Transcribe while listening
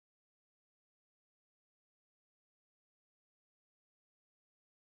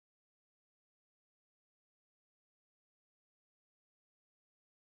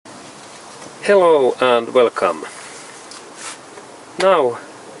Hello and welcome. Now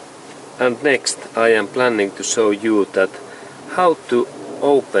and next I am planning to show you that how to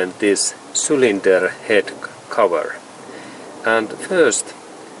open this cylinder head cover. And first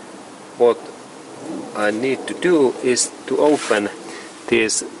what I need to do is to open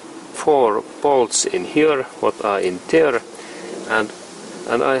these 4 bolts in here, what are in there, and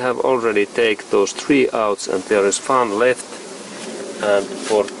I have already taken those 3 out and there is 1 left, and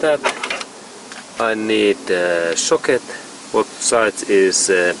for that I need a socket what size is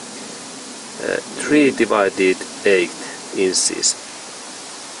 3/8 inches,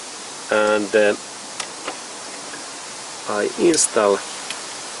 and I install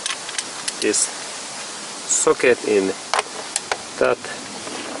this socket in that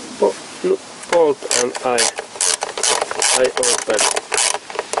bolt and I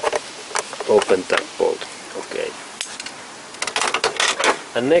open that bolt. Okay.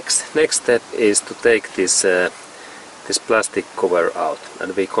 And next step is to take this plastic cover out,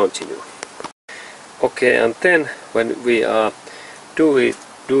 and we continue. Okay, and then when we are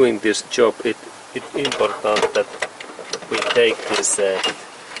doing this job, it's important that we take this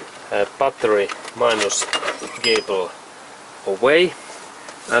battery minus cable away,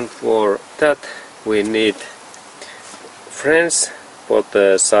 and for that we need flange, what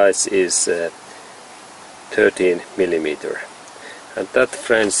the size is 13 mm. And that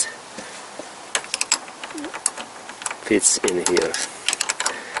flange fits in here,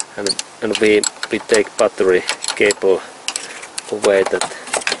 and we take battery cable away that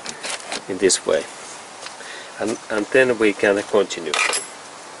in this way, and then we can continue.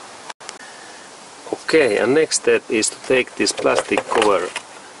 Okay, and next step is to take this plastic cover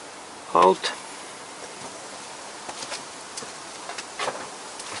out.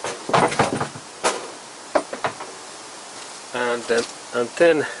 And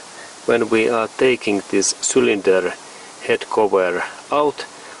then when we are taking this cylinder head cover out,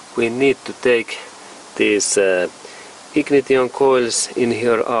 we need to take these ignition coils in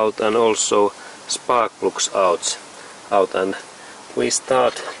here out, and also spark plugs out, and we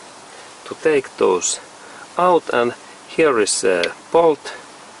start to take those out. And here is a bolt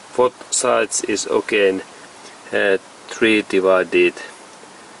what size is again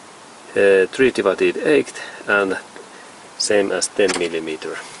 3/8 and same as 10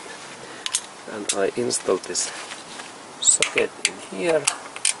 mm. And I install this socket in here.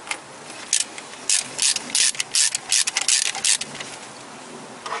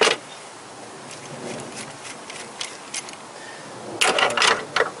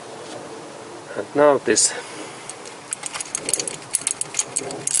 And now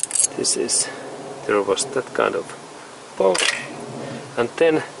there was that kind of bolt, and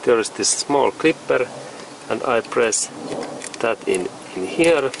then there is this small clipper, and I press that in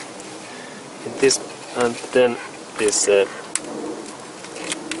here, in this, and then this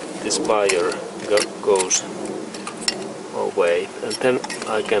wire goes away, and then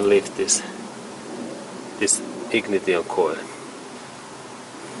I can lift this ignition coil.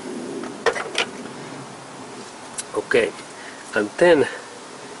 Okay, and then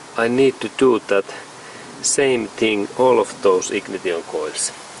I need to do that same thing all of those ignition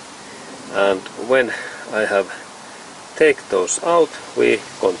coils, and when I have take those out, we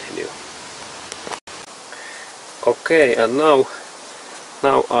continue. Okay, and now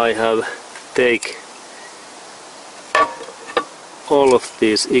I have take all of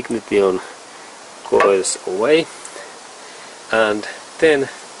these ignition coils away, and then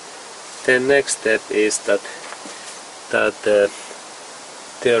the next step is that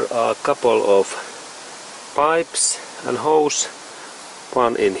there are a couple of pipes and hose,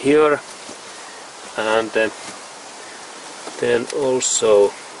 one in here, and then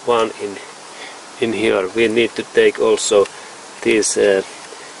also one in here. We need to take also these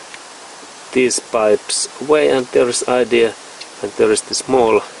pipes away, and there is idea, and there is the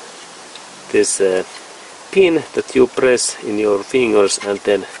small pin that you press in your fingers, and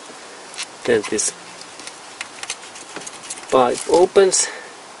then this pipe opens,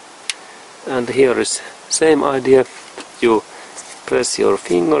 and here is same idea. You press your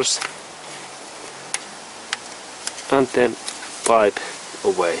fingers and then pipe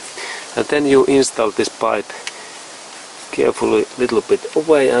away, and then you install this pipe carefully a little bit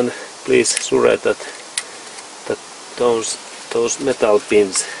away, and please sure that those metal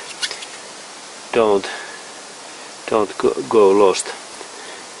pins don't go lost.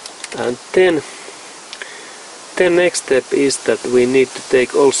 And then next step is that we need to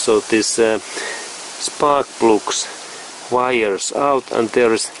take also this spark plugs wires out, and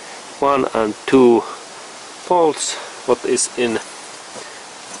there is 1 and 2 bolts what is in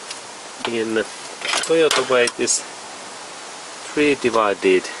in Toyota way it is 3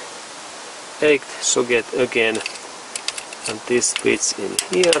 divided 8 socket again, and this fits in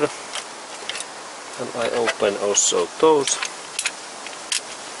here, and I open also those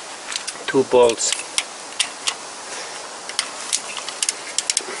 2 bolts.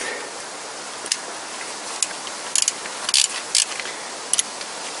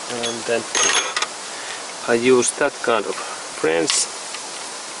 And then I use that kind of wrench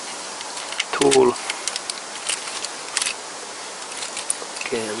tool.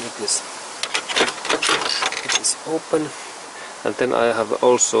 Okay, and it is open, and then I have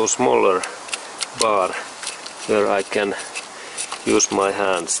also smaller bar where I can use my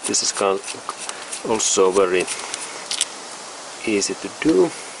hands. This is also very easy to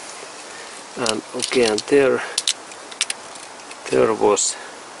do. And okay, and there was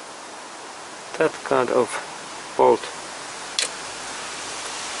that kind of bolt,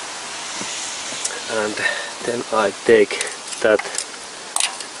 and then I take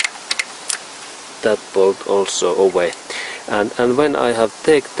that bolt also away, and when I have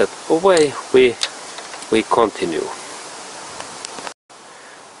taken that away, we continue.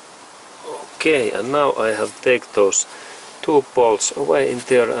 Okay, and now I have taken those 2 bolts away in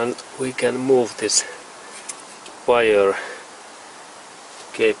there, and we can move this wire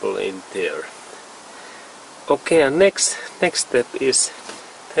cable in there. Okay, and next step is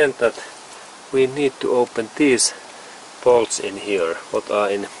then that we need to open these bolts in here, what are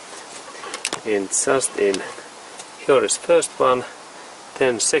in here is first one,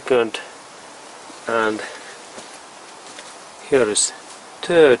 then second, and here is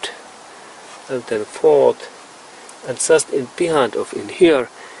third, and then fourth, and just in behind of in here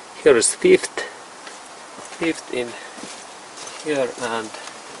is fifth in here,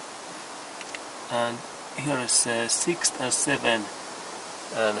 and here is sixth and seventh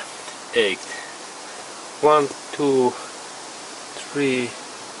and eighth. 1, 2, 3,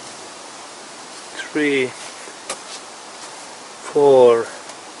 4,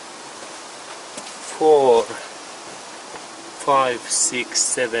 5, 6,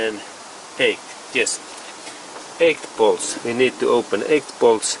 7, 8. Yes, 8 bolts. We need to open 8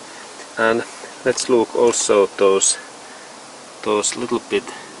 bolts, and let's look also those little bit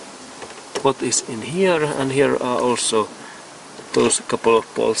what is in here, and here are also those couple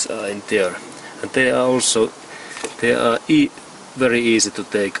of bolts are in there, and they are very easy to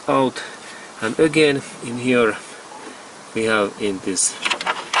take out. And again in here we have, in this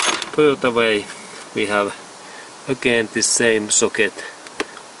Toyota way, we have again the same socket,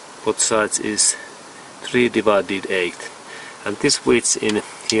 both sides is 3 divided 8, and this fits in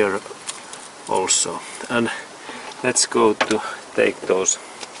here also. And let's go to take those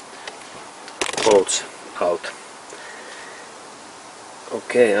bolts out.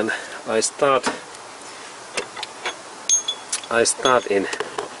 Okay, and I start in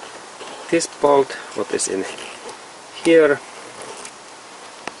this bolt, what is in here.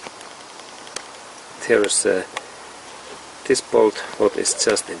 There is this bolt, what is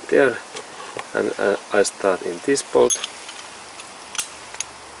just in there, and I start in this bolt,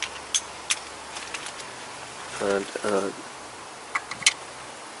 and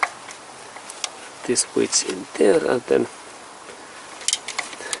this switch in there, and then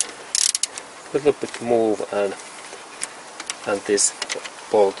a little bit move, and this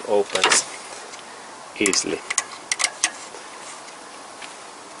bolt opens easily.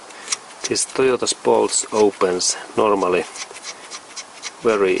 This Toyota's bolts opens normally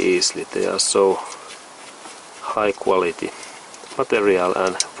very easily. They are so high quality material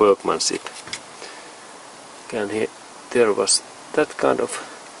and workmanship. There was that kind of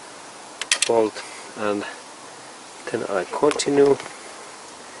bolt, and then I continue.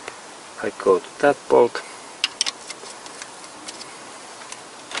 I go to that bolt,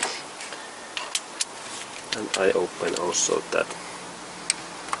 and I open also that.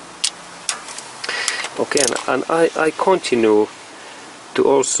 Okay, and I continue to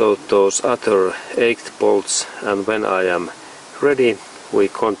also those other 8 bolts, and when I am ready we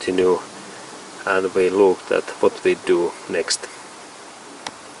continue and we look at what we do next.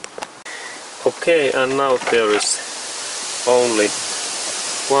 Okay, and now there is only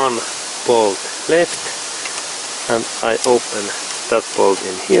 1 bolt left, and I open that bolt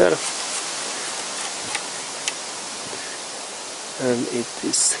in here, and it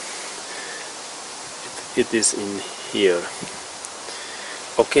is in here.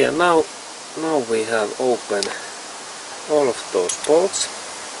 Okay, and now we have opened all of those bolts,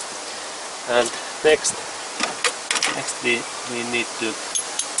 and next we need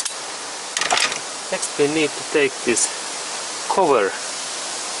to take this cover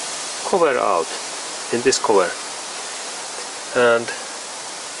cover out, in this cover. And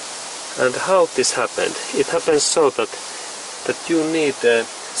how this happened? It happens so that you need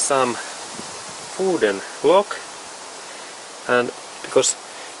some wooden lock, and because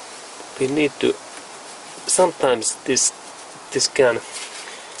we need to, sometimes this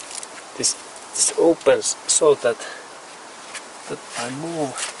opens so that I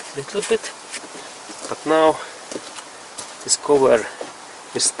move a little bit, but now this cover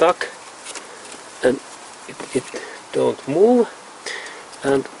is stuck and it don't move,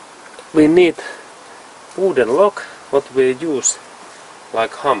 and we need wooden lock what we use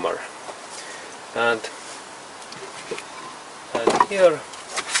like hammer, and here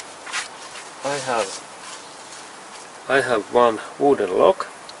I have one wooden lock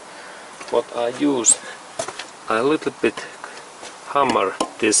what I use. I a little bit hammer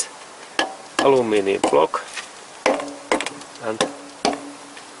this aluminum block, and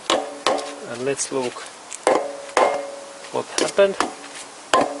let's look what happened.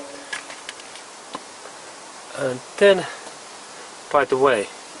 And then, by the way,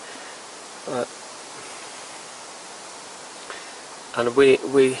 and we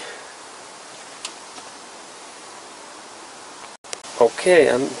okay,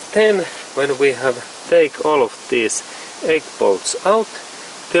 and then when we have take all of these 8 bolts out,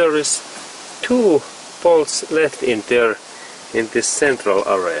 there is 2 bolts left in there in this central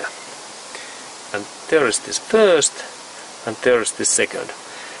area, and there is this first and there is the second,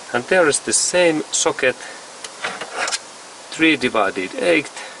 and there is the same socket 3 divided 8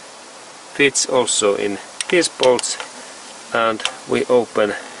 fits also in these bolts, and we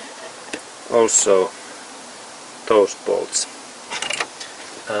open also those bolts,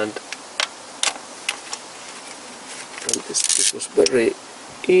 and this was very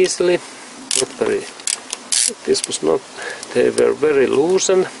easily, not very, this was not, they were very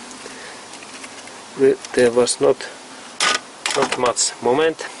loosened, there was not much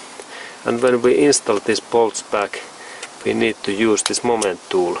moment, and when we install these bolts back we need to use this moment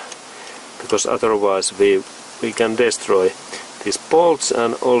tool, because otherwise we can destroy these bolts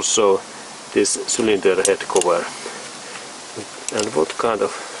and also this cylinder head cover. And what kind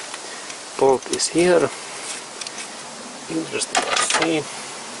of bolt is here? Interesting to see.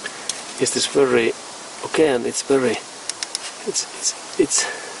 Is this very, again it's very,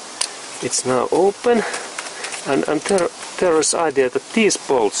 it's now open, and there is idea that these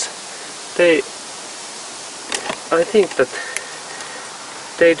bolts, I think that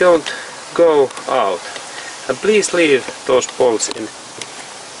they don't go out, and please leave those bolts in.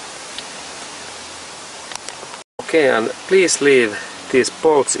 Okay, and please leave these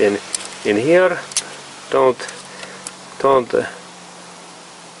bolts in here. Don't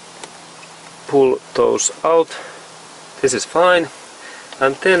pull those out. This is fine.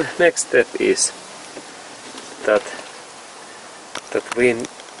 And then next step is that we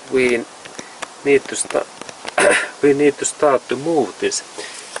need to start. We need to start to move this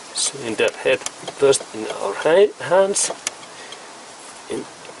cylinder head first in our hands in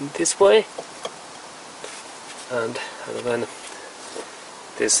this way, and when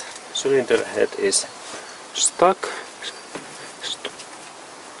this cylinder head is stuck,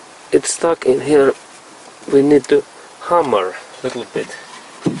 it's stuck in here, we need to hammer a little bit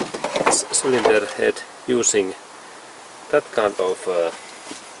this cylinder head using that kind of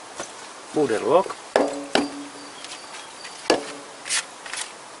wooden lock.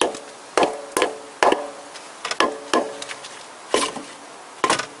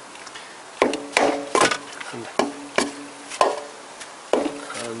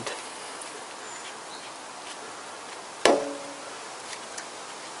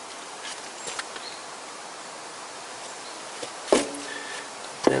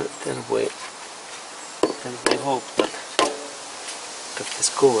 Then we hope that this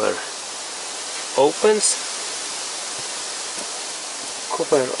cover opens,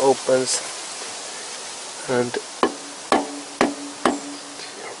 and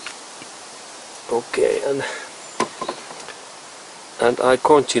okay, and I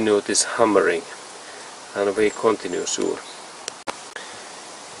continue this hammering, and we continue soon.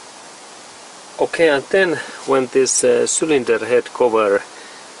 Okay, and then when this cylinder head cover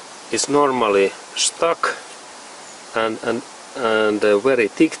is normally stuck and very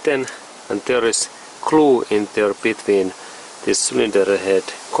thick, then, and there is glue in there between this cylinder head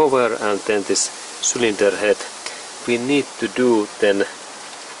cover and then this cylinder head, we need to do then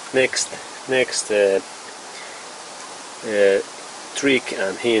next trick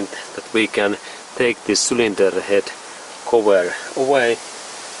and hint that we can take this cylinder head cover away,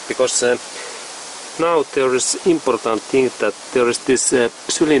 because now there is important thing that there is this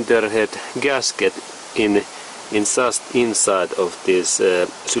cylinder head gasket in just inside of this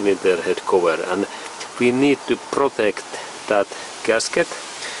cylinder head cover, and we need to protect that gasket,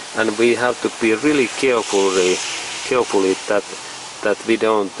 and we have to be really carefully that we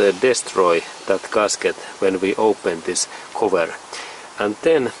don't destroy that gasket when we open this cover. And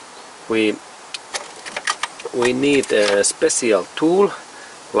then we need a special tool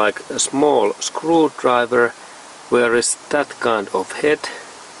like a small screwdriver, where is that kind of head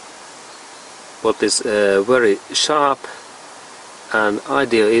what is very sharp, and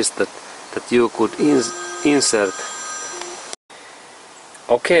idea is that you could insert.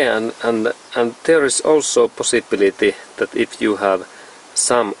 Okay, and there is also possibility that if you have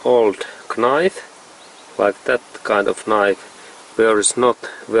some old knife, like that kind of knife, where is not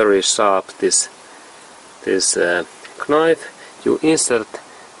very sharp this knife, you insert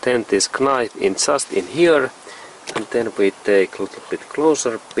then this knife just in here, and then we take a little bit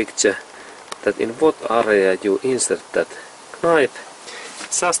closer picture that in what area you insert that knife.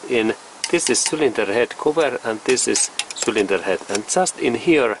 Just in, this is cylinder head cover and this is cylinder head, and just in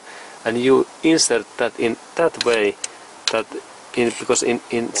here, and you insert that in that way that because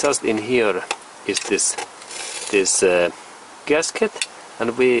just in here is this gasket,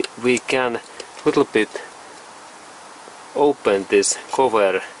 and we can little bit open this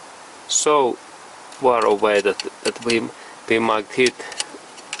cover so far away that we might hit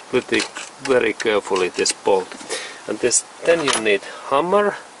very carefully this bolt. And then you need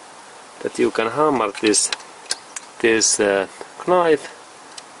hammer, that you can hammer this knife,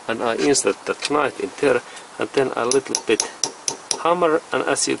 and I insert that knife in there, and then a little bit hammer, and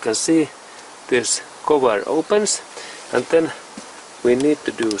as you can see this cover opens. And then we need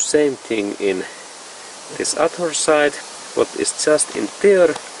to do same thing in this other side, what is just in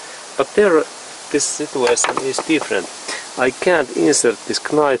there, but there this situation is different. I can't insert this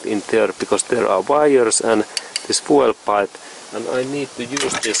knife in there because there are wires and this fuel pipe, and I need to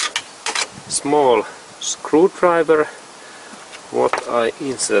use this small screwdriver what I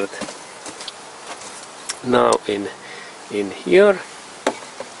insert now in here,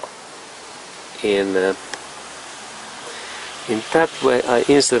 in that way I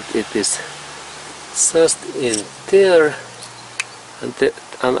insert it is just in there,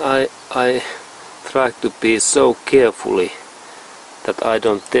 and I try to be so carefully that I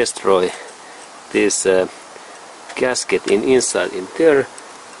don't destroy this gasket inside in there,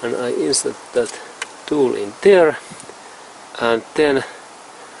 and I insert that tool in there, and then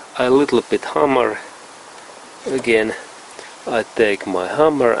I little bit hammer again. I take my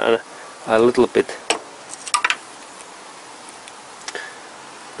hammer and I little bit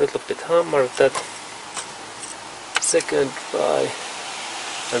hammer that second try,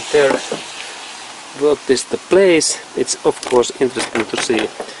 and there what is the place. It's of course interesting to see.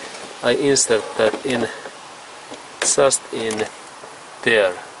 I insert that in just in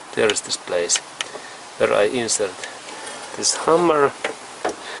there. There is this place where I insert this hammer,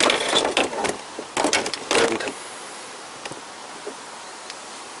 and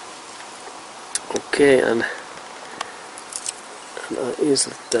okay, and I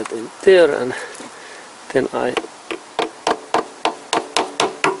insert that in there, and then I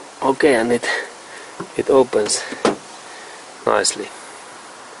okay, and it opens nicely.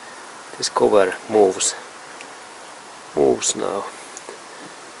 This cover moves now.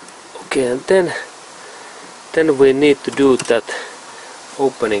 Okay, and then we need to do that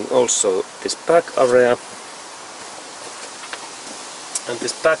opening also this back area, and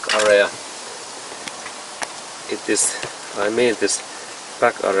this back area, it is, I mean this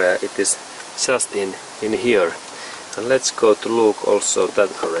back area, it is just in here, and let's go to look also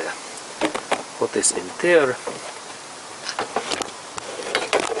that area what is in there.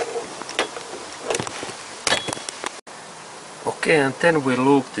 Okay, and then we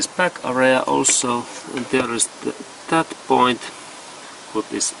look this back area also, and there is that point what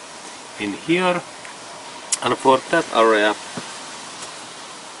is in here, and for that area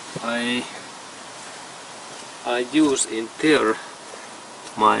I use in there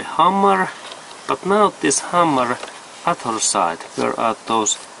my hammer, but now this hammer other side, there are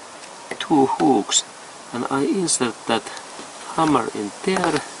those two hooks, and I insert that hammer in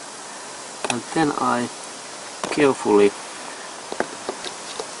there, and then I carefully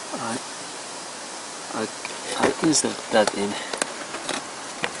I insert that in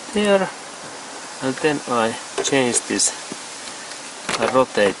there, and then I change this, I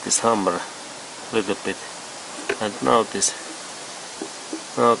rotate this hammer a little bit, and now this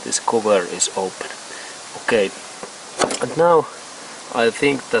cover is open. Okay, and now I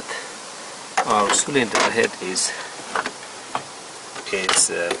think that our cylinder head is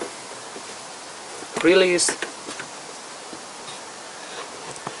released,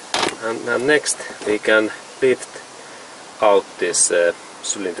 and now next we can lift out this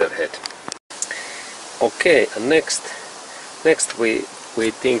cylinder head. Okay, and next we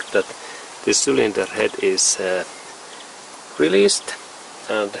think that the cylinder head is released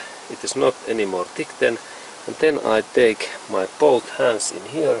and it is not anymore thick then, and then I take my both hands in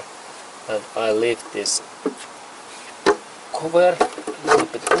here and I lift this cover, a little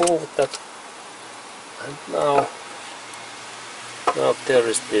bit move that, and now there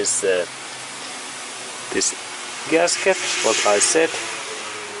is this gasket, what I said,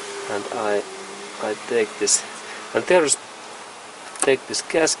 and I take this, and take this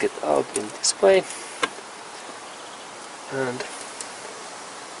gasket out in this way, and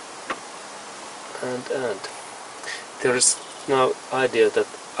there is now idea that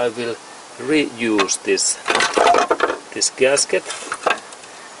I will reuse this gasket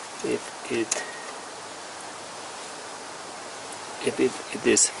if it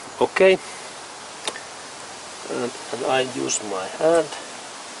is okay, and I use my hand,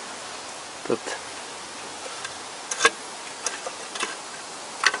 but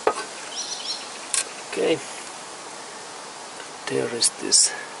okay, there is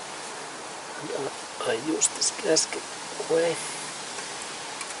this, and I use this gasket away,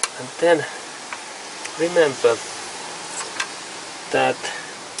 and then remember that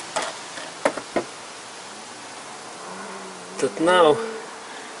now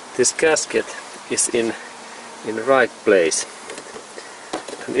this gasket is in right place,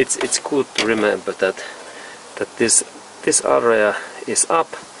 and it's good to remember that this area is up,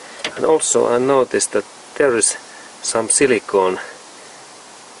 and also I noticed that there is some silicone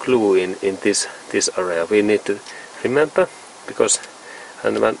glue in this area. We need to remember, because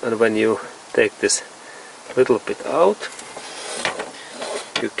and when you take this little bit out,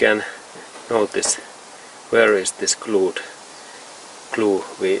 you can notice where is this glue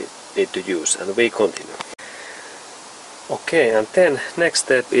we need to use, and we continue. Okay, and then next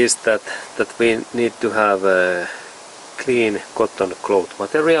step is that we need to have a clean cotton cloth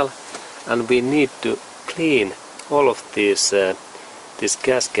material, and we need to clean all of these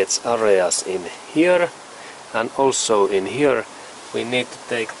gaskets areas in here, and also in here we need to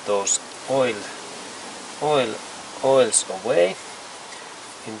take those oils away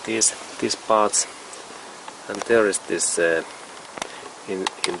in these parts, and there is this in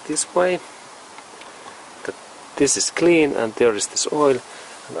this way, that this is clean, and there is this oil,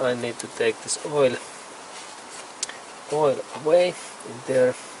 and I need to take this oil away in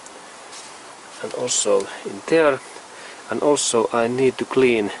there, and also in there, and also I need to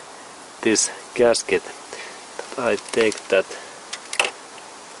clean this gasket, that I take that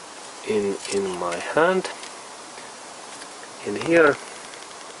in my hand, in here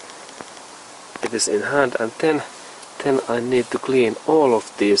it is in hand, and then I need to clean all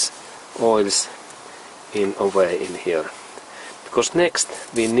of these oils in away in here, because next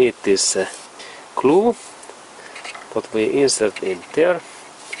we need this glue what we insert in there,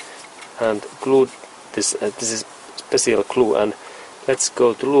 and glue this this is special glue, and let's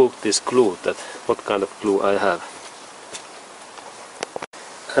go to look this glue, that what kind of glue I have.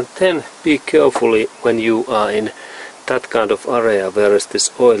 And then be carefully when you are in that kind of area where is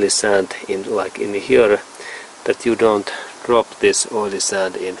this oily sand in, like in here, that you don't drop this oily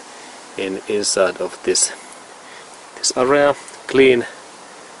sand in inside of this area. Clean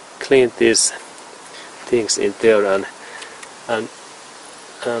these things in there, and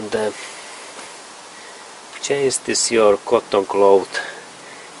change this your cotton cloth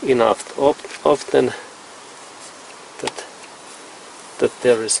enough often that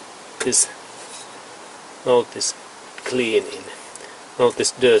there is this, notice clean in,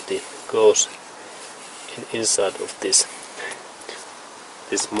 notice dirty goes inside of this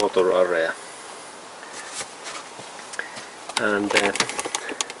motor area, and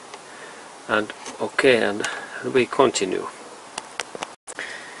okay, and we continue.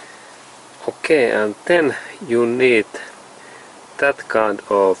 Okay, and then you need that kind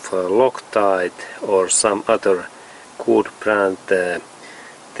of Loctite or some other good brand,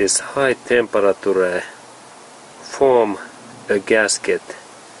 this high temperature form a gasket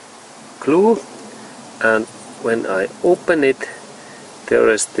glue, and when I open it, there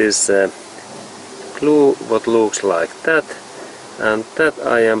is this glue what looks like that, and that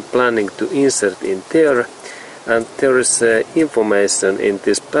I am planning to insert in there, and there is information in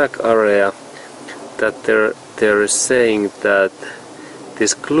this back area that there is saying that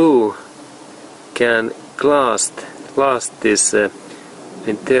this glue can last this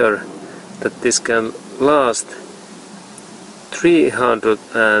in there that this can last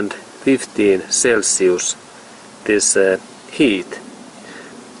 315 Celsius, this heat,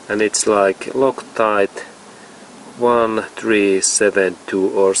 and it's like Loctite 1372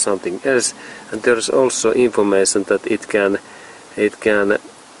 or something else, and there is also information that it can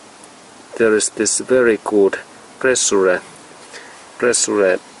there is this very good pressure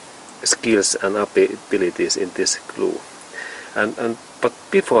skills and abilities in this glue, but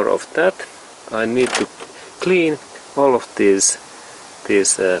before of that I need to clean all of these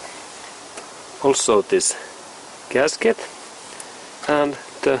also this gasket and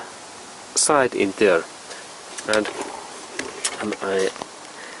the side in there,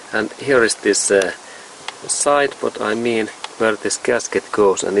 and here is this side, what I mean, where this gasket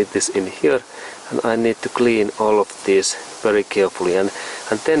goes, and it is in here, and I need to clean all of these very carefully, and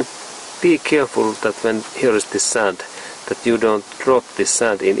then be careful that when here is this sand, that you don't drop this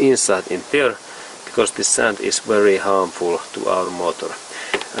sand inside in there, because this sand is very harmful to our motor.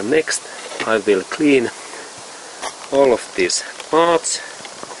 And next I will clean all of these parts,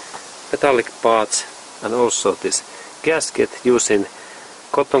 metallic parts, and also this gasket using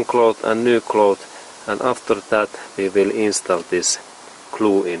cotton cloth and new cloth, and after that we will install this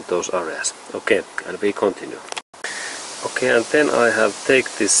glue in those areas. Okay, and we continue. Okay, and then I have take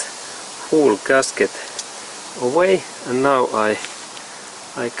this whole gasket away, and now I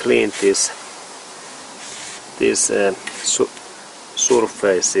clean these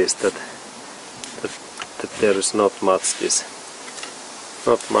surfaces that there is not much this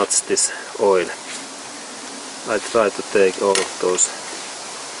oil. I try to take all of those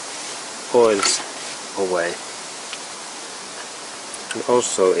oils away, and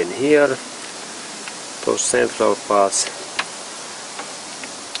also in here those central parts,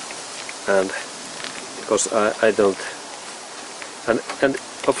 and because I don't, and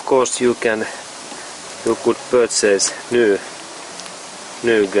of course you could purchase new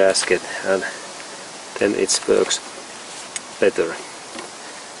gasket, and then it works better,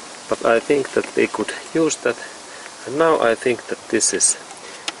 but I think that we could use that. And now I think that this is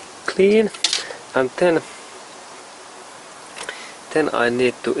clean, and then I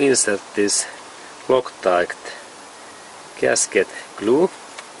need to insert this Loctite gasket glue,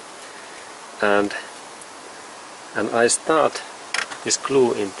 and I start this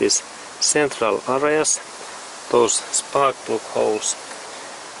glue in this central areas, those spark plug holes,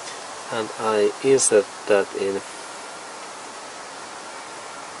 and I insert that in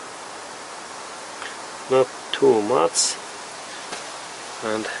not too much,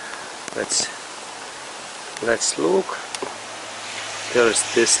 and let's look. There is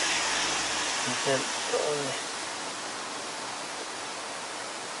this, and then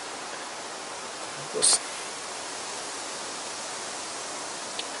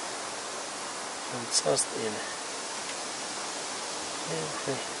just in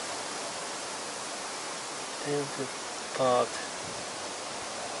every part,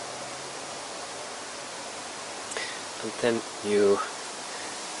 and then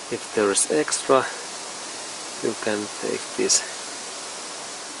if there is extra, you can take this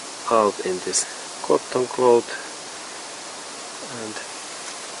out in this cotton cloth, and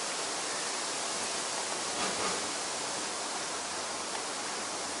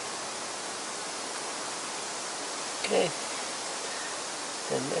okay,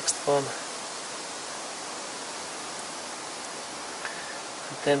 then next one,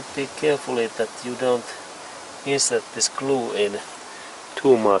 and then be carefully that you don't insert this glue in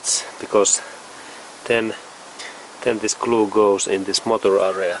too much, because then this glue goes in this motor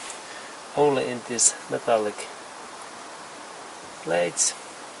area, only in these metallic plates,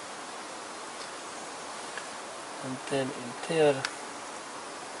 and then in there.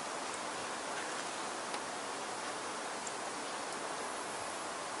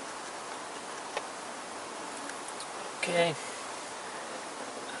 Okay,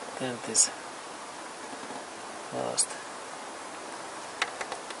 then this last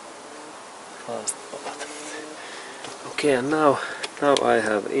part. Okay, and now I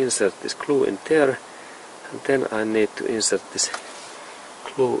have insert this glue in there, and then I need to insert this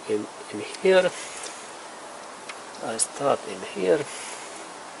glue in here. I start in here,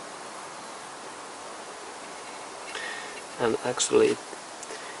 and actually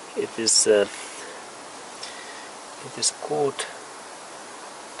it is good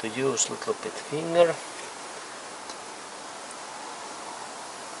to use a little bit finger.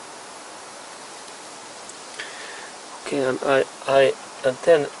 Okay, and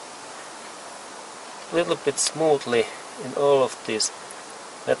then a little bit smoothly in all of these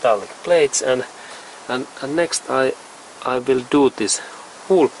metallic plates, and next I will do this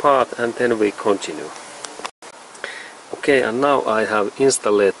whole part, and then we continue. Okay, and now I have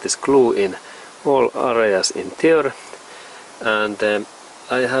installed this glue in all areas in there, and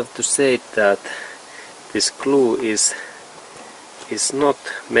I have to say that this glue is not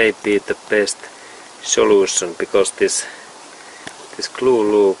maybe the best solution, because this glue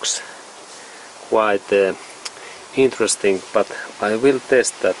looks quite interesting, but I will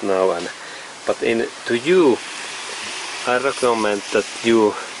test that now. But to you, I recommend that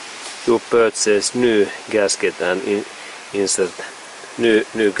you purchase new gasket and insert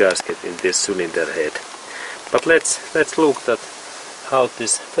new gasket in this cylinder head. But let's look at how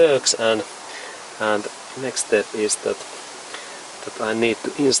this works, and next step is that I need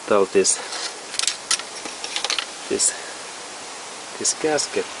to install this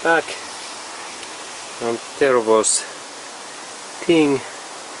gasket back. And there was thing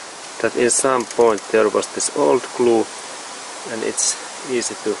that in some point there was this old glue, and it's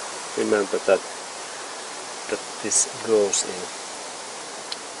easy to remember that this goes in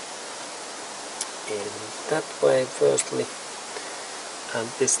that way firstly, and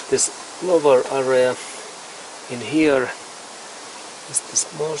this lower area in here is this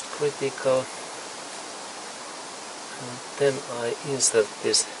most critical, and then I insert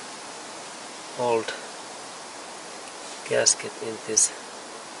this old gasket in these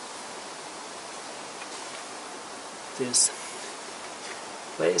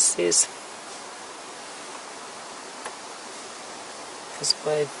places this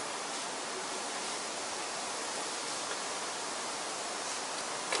way.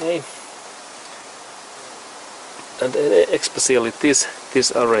 Okay, and especially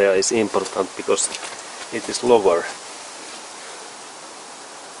this area is important because it is lower.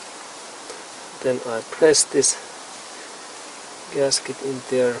 Then I press this gasket in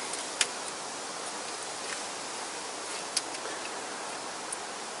there.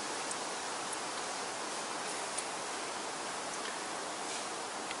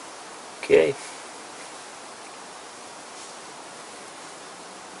 Okay.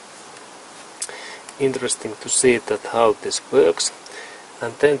 Interesting to see that how this works.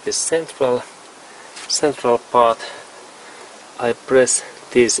 And then this central part, I press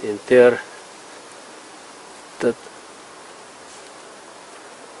this in there, that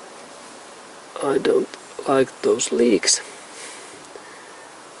I don't like those leaks.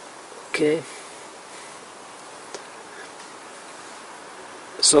 Okay.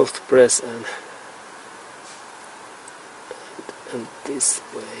 Soft press and this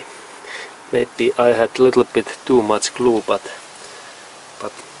way. Maybe I had a little bit too much glue, but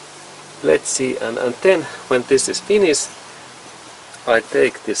let's see. And then when this is finished, I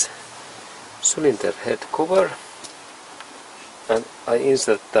take this cylinder head cover and I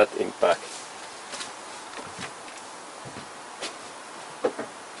insert that in back.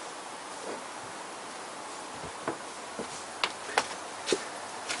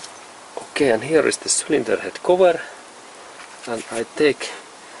 Okay, and here is the cylinder head cover, and I take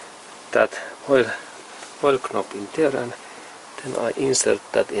that oil knob in there, and then I insert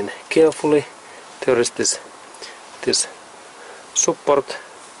that in carefully. There is this support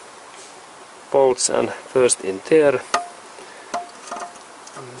bolts, and first in there,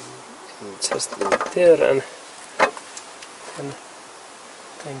 and just in there, and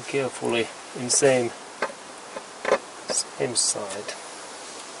then carefully in same side.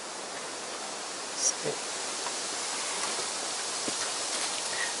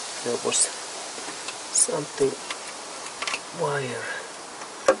 There was something wire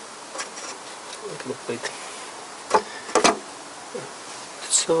a little bit,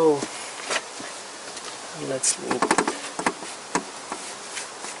 so let's look at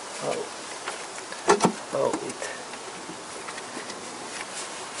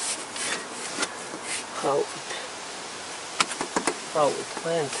how it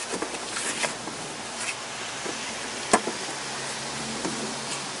went.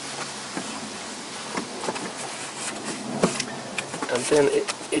 And then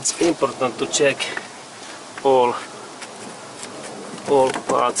it's important to check all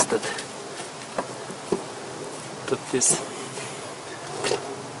parts that this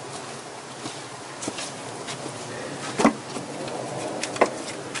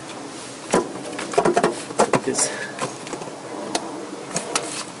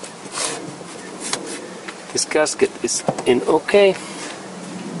gasket is in okay.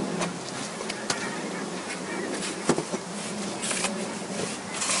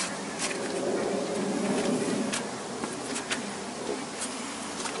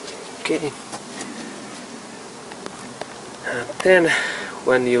 Okay. And then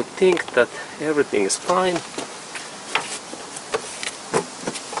when you think that everything is fine,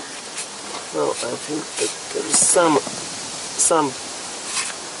 now I think that there is some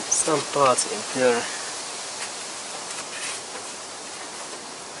parts in there.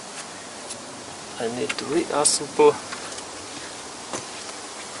 I need to reassemble.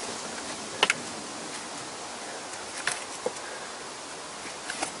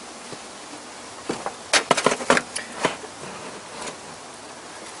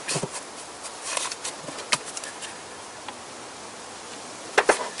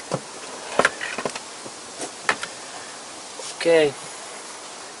 Okay.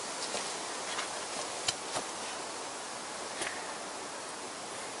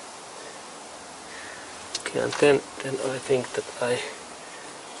 Okay, and then I think that I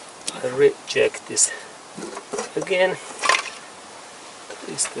recheck this again.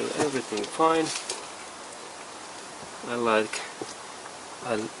 Is still everything fine? I'll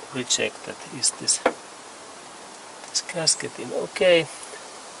recheck that is this gasket in okay,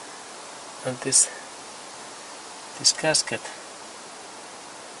 and this gasket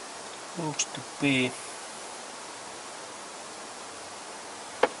looks to be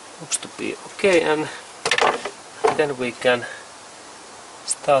okay, and then we can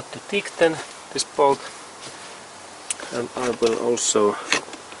start to tighten this bolt, and I will also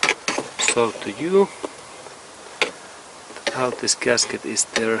show to you how this gasket is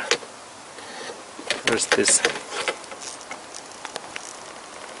there.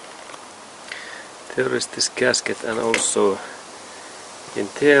 There is this gasket, and also in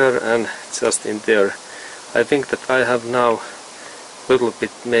there and just in there. I think that I have now a little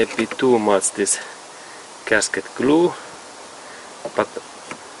bit, maybe too much, this gasket glue, but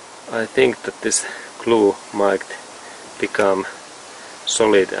I think that this glue might become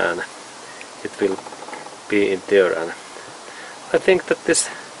solid and it will be in there, and I think that this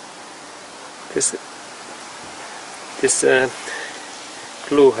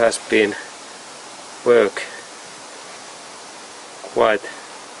glue has been work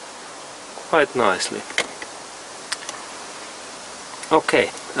quite nicely.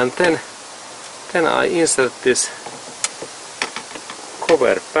 Okay, and then I insert this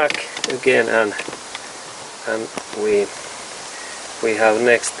cover back again, and we have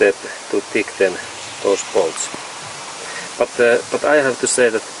next step to tighten those bolts. But I have to say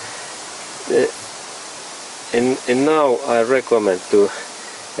that in now I recommend to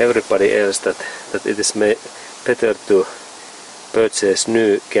everybody else that it is better to purchase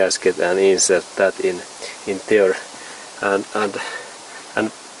new gasket and insert that in there, and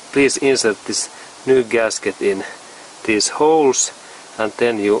please insert this new gasket in these holes, and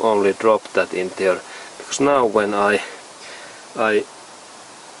then you only drop that in there, because now when I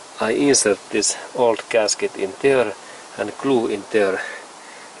insert this old gasket in there and glue in there,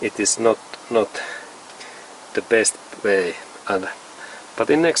 it is not the best way, but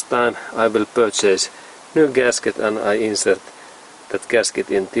in next time I will purchase new gasket and I insert that gasket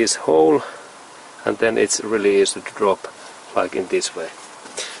in this hole, and then it's really easy to drop like in this way.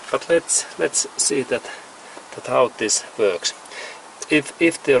 But let's see that how this works.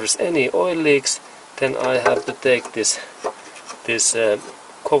 If there is any oil leaks, then I have to take this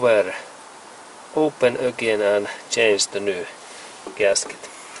cover open again and change the new gasket.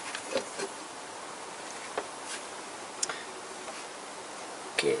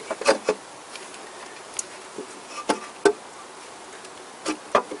 Okay.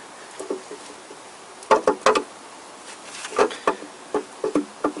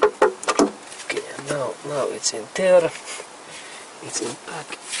 Now it's in there. It's in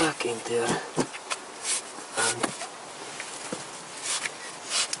back in there, and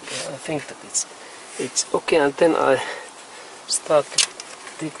yeah, I think that it's okay. And then I start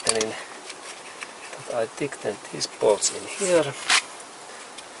tightening. That I tighten these bolts in here.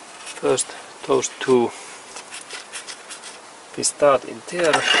 First, those two. We start in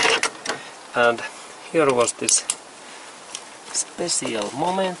there, and here was this special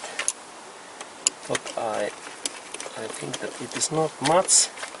moment. But I think that it is not much.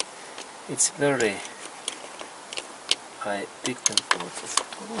 It's very. I tighten both of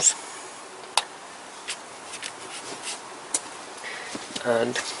those,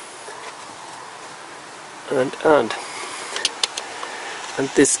 and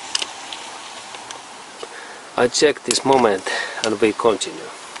this. I check this moment, and we continue.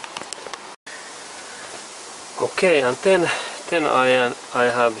 Okay, and then I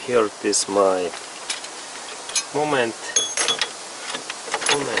have here this my moment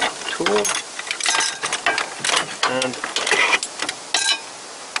tool,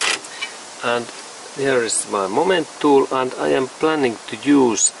 and here is my moment tool, and I am planning to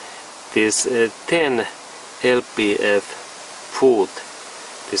use this 10 lpf foot,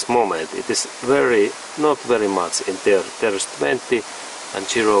 this moment. It is not very much in there. There is 20 and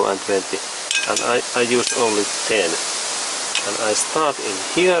 0 and 20, and I use only 10. And I start in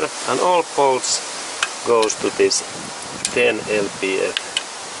here, and all bolts goes to this 10 LPF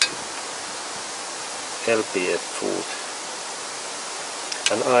foot.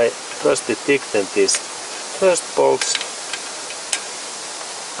 And I first tighten these first bolts,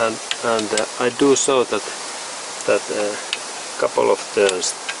 and I do so that couple of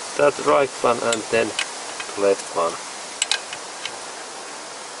turns, that right one and then the left one.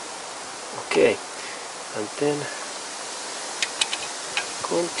 Okay, and then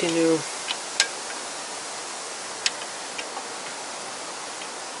continue.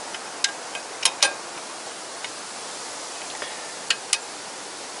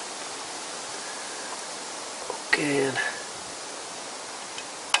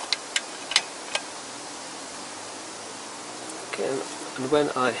 Okay, and when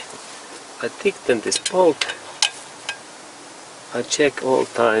I tighten this bolt, I check all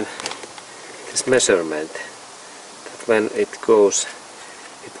time this measurement, that when it goes,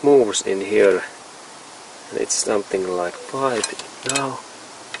 it moves in here, and it's something like 5 now, a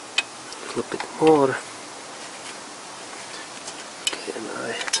little bit more. Okay, and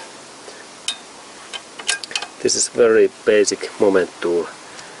this is very basic moment tool.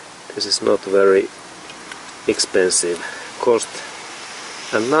 This is not very expensive cost.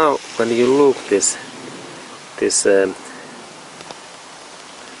 And now when you look this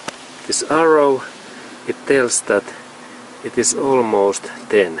arrow, it tells that it is almost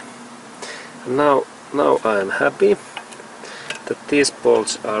 10. And now I am happy that these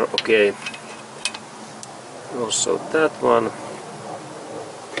bolts are okay. Also that one.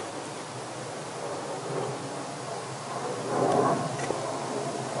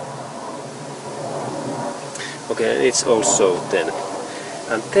 Okay, and it's also 10.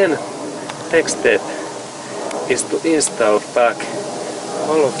 And then next step is to install back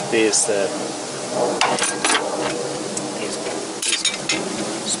all of these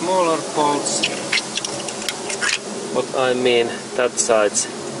smaller bolts, what I mean that sides,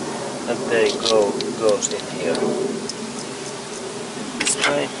 and they goes in here this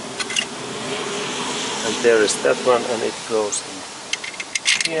way, and there is that one, and it goes in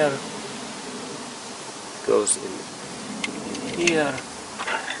here, goes in here,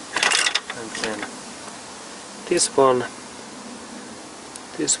 and then this one,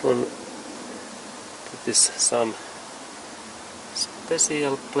 that is some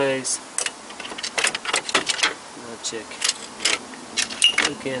special place. Now check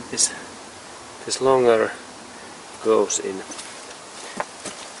again, this longer goes in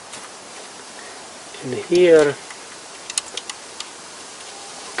here.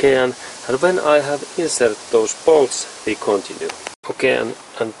 Okay, and when I have inserted those bolts, we continue. Okay,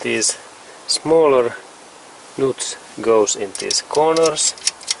 and these smaller nuts goes in these corners.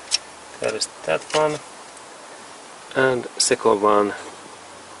 There is that one, and second one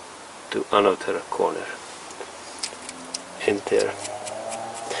to another corner in there.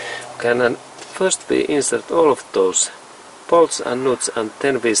 Okay, and first we insert all of those bolts and nuts, and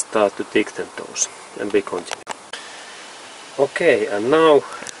then we start to tighten those, and we continue. Okay, and now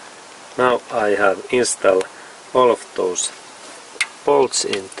I have installed all of those bolts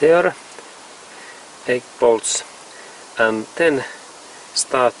in there, 8 bolts, and then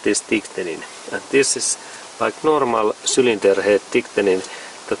start this tightening. And this is like normal cylinder head tightening,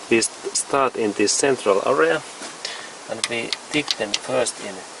 that we start in this central area, and we tighten first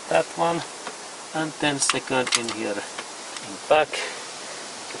in that one, and then second in here in back,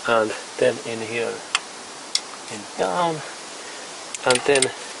 and then in here in down, and then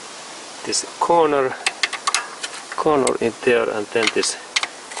this corner in there, and then this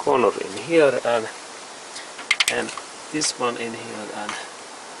corner in here, and this one in here, and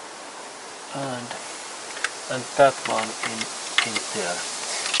that one in there.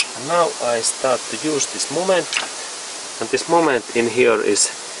 And now I start to use this moment, and this moment in here is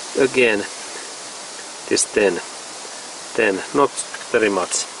again this 10, not very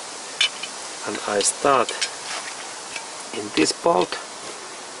much. And I start in this bolt,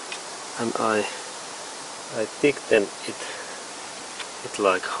 and I tighten it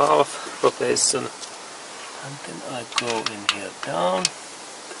like half rotation, and then I go in here down,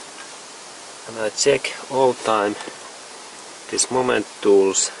 and I check all time this moment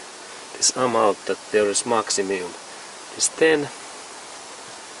tools, this amount that there is maximum is 10,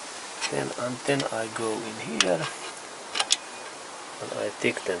 and then I go in here, and I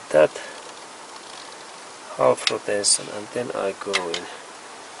tighten that half rotation, and then I go in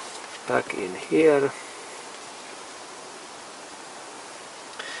back in here,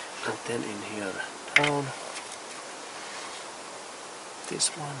 then in here down, this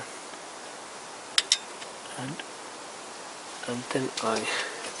one, and then I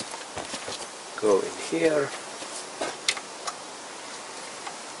go in here,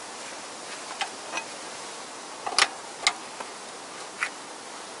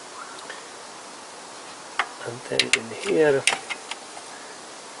 and then in here,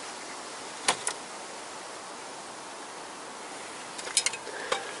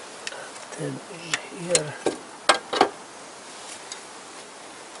 and then in here,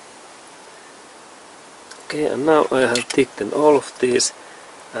 okay, and now I have ticked in all of these,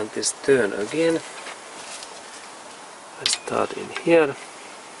 and this turn again. I start in here.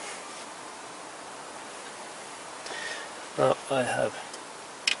 Now I have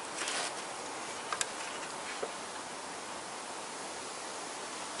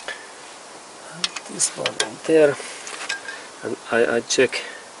this one in there, and I check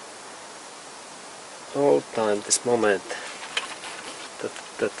all time this moment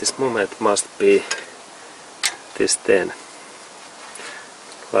that this moment must be this 10,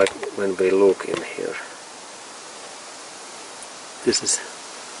 like when we look in here. This is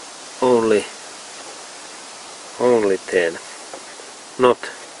only 10, not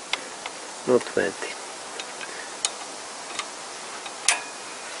 20.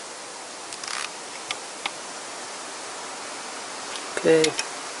 Okay,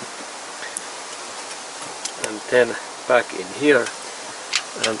 and then back in here,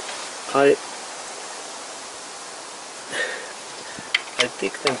 and I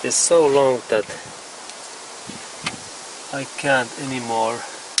thicken this so long that I can't anymore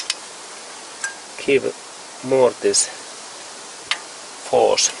give more this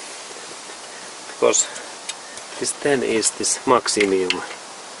force, because this 10 is this maximum.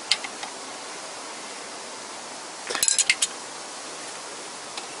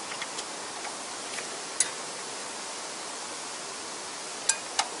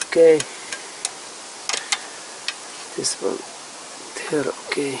 Okay, this one there,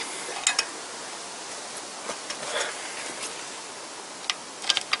 okay.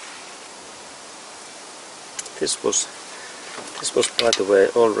 This was by the way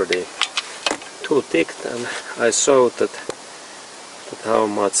already too thick, and I saw that how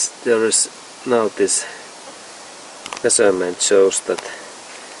much there is now. This measurement shows that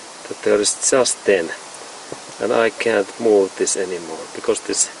there is just 10, and I can't move this anymore because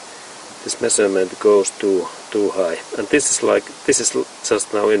this measurement goes too high, and this is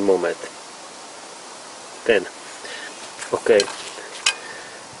just now in moment 10. Okay,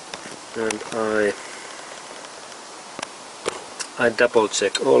 and I double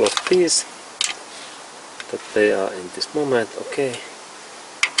check all of these that they are in this moment. Okay,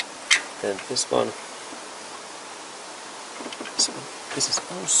 then this one, this is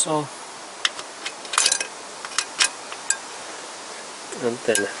also, and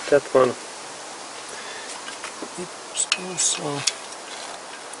then that one, it was also,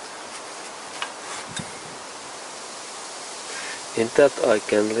 in that I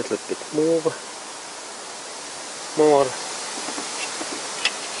can little bit move more.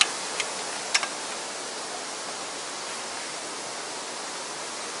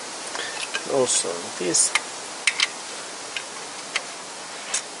 Also this.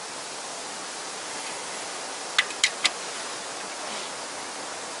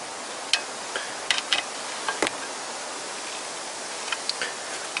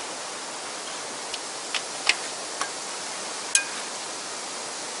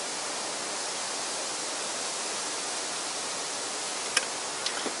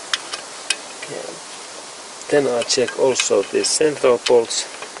 Okay. Then I check also these central bolts.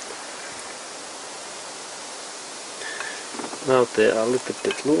 Now they are a little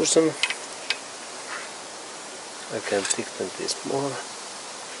bit loosened. I can thicken this more.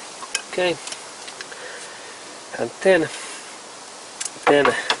 Okay. And then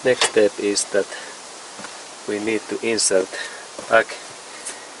next step is that we need to insert back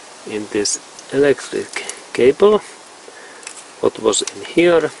in this electric cable what was in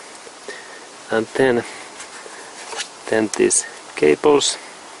here, and then these cables,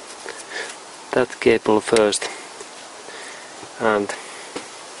 that cable first, and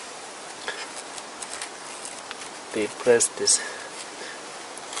we press this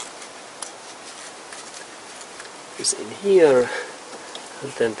in here,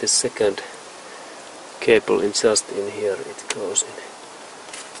 and then the second cable in just in here, it goes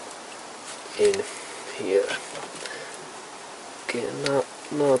in here. Okay, now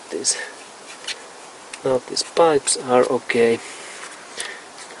these pipes are okay,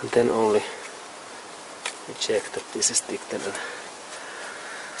 and then only we check that this is thick, and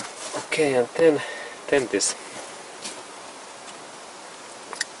Okay, and then this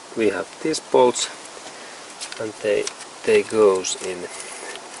we have these bolts, and they goes in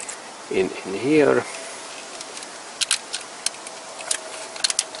here.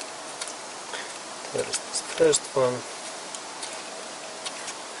 There is this first one,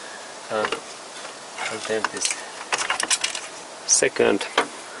 and then this second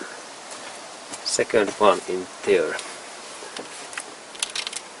one in there.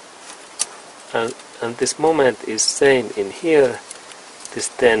 And this moment is same in here, this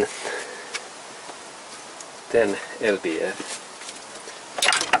 10 lbf.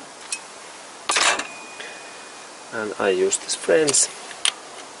 And I use this French.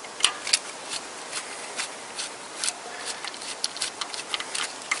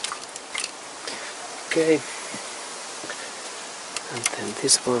 Okay. And then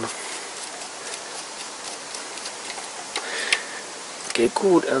this one. Okay,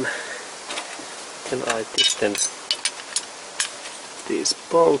 good. And then I tighten these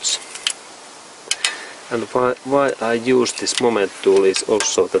bolts. And why I use this moment tool is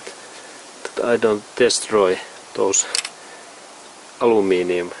also that I don't destroy those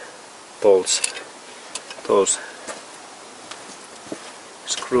aluminium bolts, those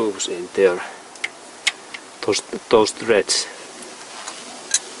screws in there, those threads.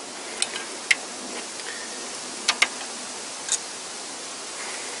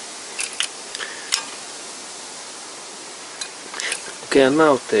 Okay, and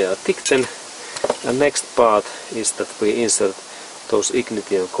now they are thickened. The next part is that we insert those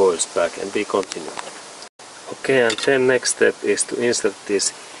ignition coils back, and we continue. Okay, and then next step is to insert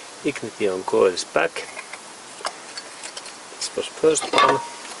these ignition coils back. This was first one,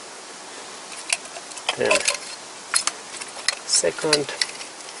 then second,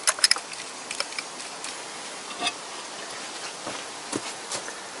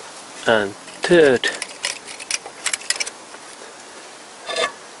 and third,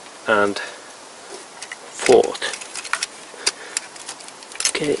 and fourth.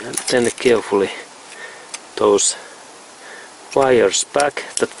 Okay, and then carefully those wires back,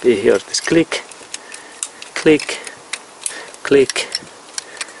 that we hear this click, click, click,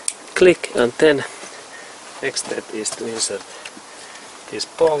 click, and then next step is to insert these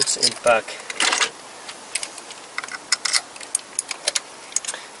bolts in back,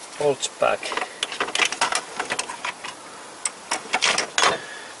 bolts back,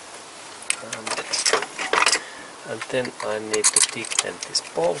 and then I need to tighten these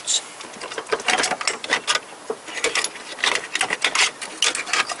bolts.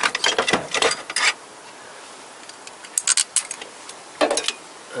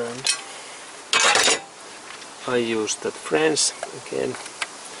 And I use that French again.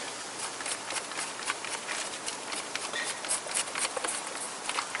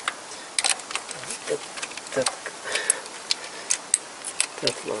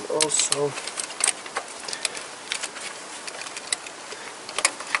 That one also.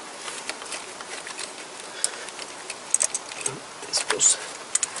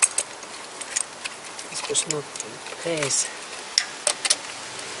 This was not in place.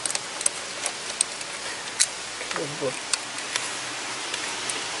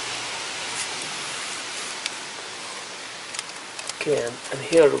 Okay, and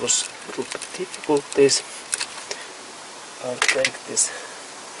here was a little bit difficulties. I'll take this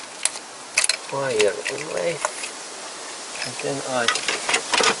wire away, and then I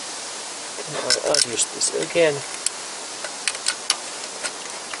adjust this again.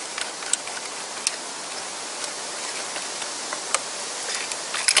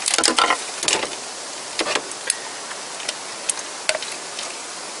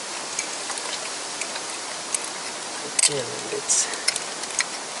 And it's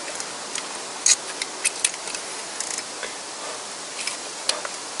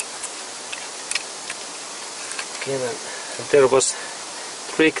again, and there was a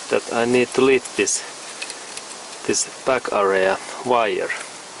trick that I need to lift this back area wire.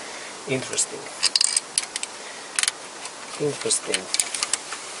 Interesting.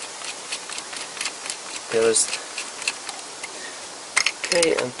 There is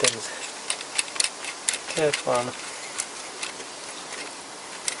okay, and then that one.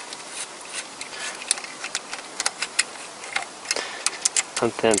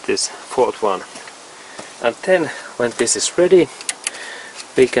 And then this fourth one. And then when this is ready,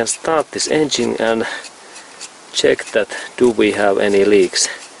 we can start this engine and check that do we have any leaks,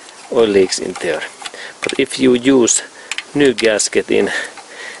 oil leaks in there. But if you use new gasket in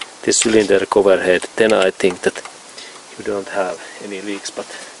this cylinder cover head, then I think that you don't have any leaks, but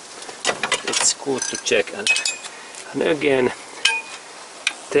it's good to check. And again,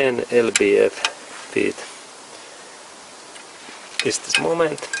 10 lbf feet is this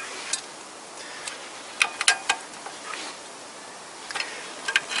moment.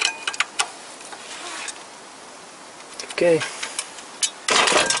 Okay,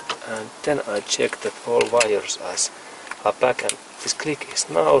 and then I check that all wires are back and this click is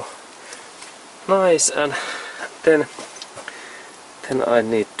now nice, and then I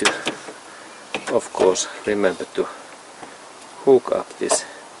need to, of course, remember to hook up this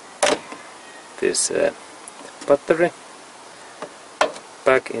battery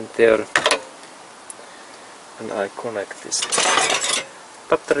back in there, and I connect this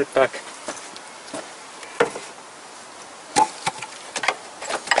battery pack.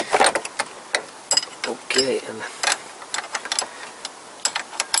 Okay, and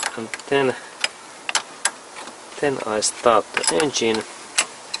then I start the engine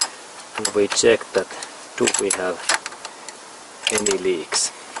and we check that do we have any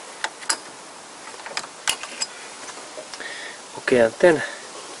leaks. Okay, and then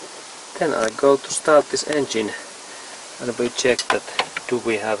I go to start this engine and we check that do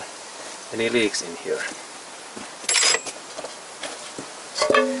we have any leaks in here.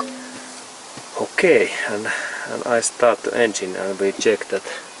 Okay, and I start the engine and we check that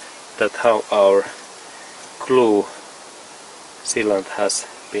how our glue sealant has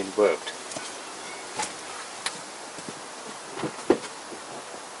been worked.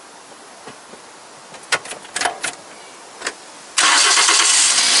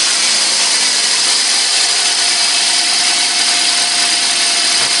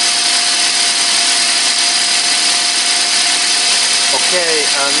 Okay,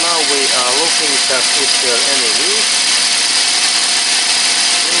 and now we are looking that is there any leaks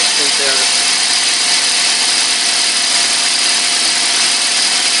in there.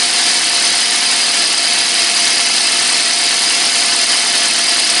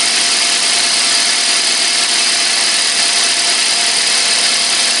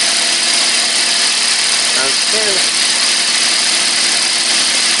 And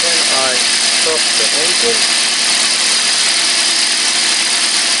then I stop the engine.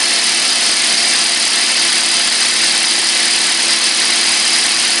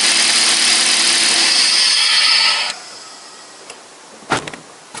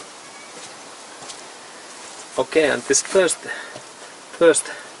 Okay, and this first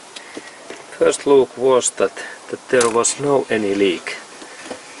look was that there was no any leak,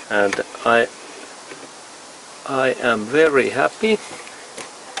 and I am very happy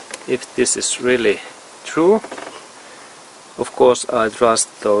if this is really true. Of course, I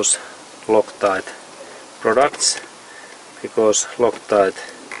trust those Loctite products because Loctite,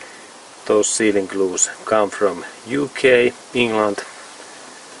 those sealing glues come from UK, England,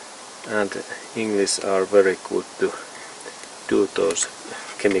 and English are very good to do those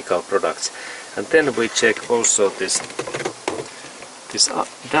chemical products. And then we check also this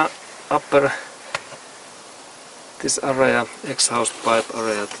area, exhaust pipe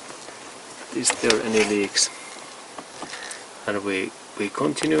area, is there any leaks, and we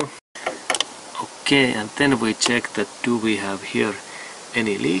continue. Okay, and then we check that do we have here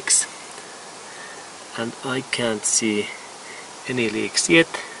any leaks, and I can't see any leaks yet.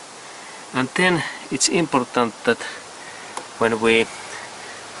 And then it's important that when we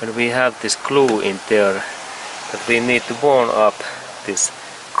have this glue in there, that we need to warm up this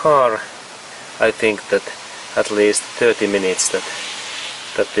car. I think that at least 30 minutes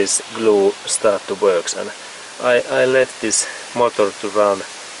that this glue start to work, and I let this motor to run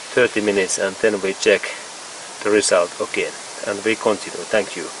 30 minutes and then we check the result again and we continue.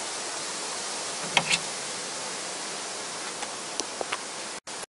 Thank you.